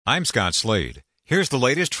I'm Scott Slade. Here's the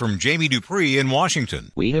latest from Jamie Dupree in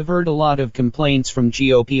Washington. We have heard a lot of complaints from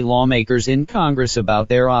GOP lawmakers in Congress about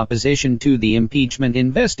their opposition to the impeachment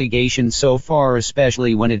investigation so far,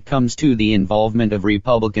 especially when it comes to the involvement of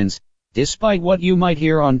Republicans. Despite what you might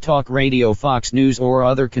hear on talk radio, Fox News, or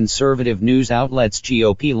other conservative news outlets,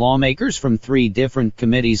 GOP lawmakers from 3 different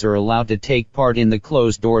committees are allowed to take part in the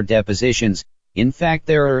closed-door depositions. In fact,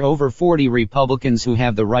 there are over 40 Republicans who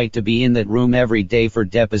have the right to be in that room every day for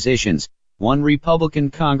depositions. One Republican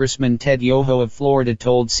Congressman, Ted Yoho of Florida,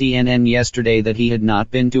 told CNN yesterday that he had not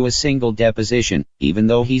been to a single deposition, even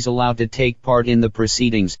though he's allowed to take part in the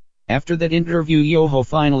proceedings. After that interview, Yoho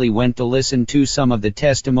finally went to listen to some of the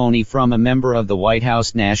testimony from a member of the White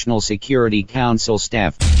House National Security Council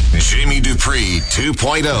staff. Jamie Dupree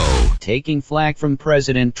 2.0. Taking flack from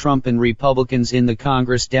President Trump and Republicans in the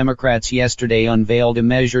Congress, Democrats yesterday unveiled a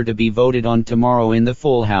measure to be voted on tomorrow in the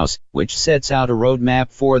full House, which sets out a roadmap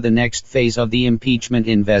for the next phase of the impeachment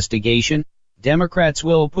investigation. Democrats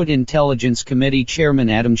will put Intelligence Committee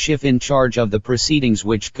Chairman Adam Schiff in charge of the proceedings,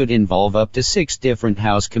 which could involve up to 6 different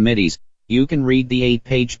House committees. You can read the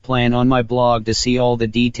 8-page plan on my blog to see all the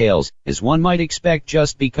details. As one might expect,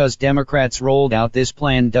 just because Democrats rolled out this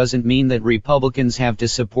plan doesn't mean that Republicans have to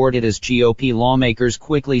support it, as GOP lawmakers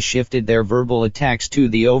quickly shifted their verbal attacks to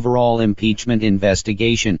the overall impeachment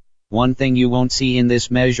investigation. One thing you won't see in this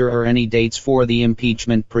measure are any dates for the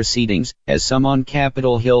impeachment proceedings, as some on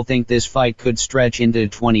Capitol Hill think this fight could stretch into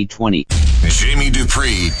 2020. Jamie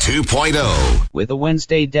Dupree 2.0. With a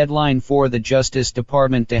Wednesday deadline for the Justice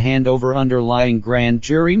Department to hand over underlying grand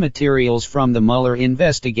jury materials from the Mueller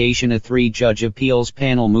investigation, a 3-judge appeals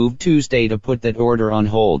panel moved Tuesday to put that order on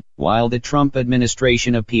hold, while the Trump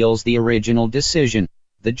administration appeals the original decision.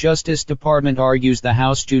 The Justice Department argues the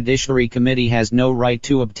House Judiciary Committee has no right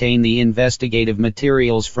to obtain the investigative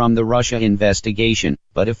materials from the Russia investigation,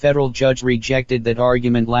 but a federal judge rejected that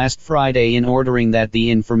argument last Friday in ordering that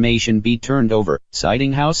the information be turned over,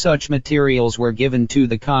 citing how such materials were given to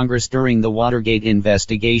the Congress during the Watergate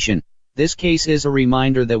investigation. This case is a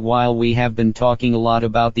reminder that while we have been talking a lot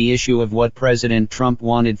about the issue of what President Trump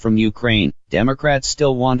wanted from Ukraine, Democrats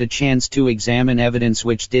still want a chance to examine evidence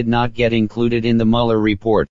which did not get included in the Mueller report.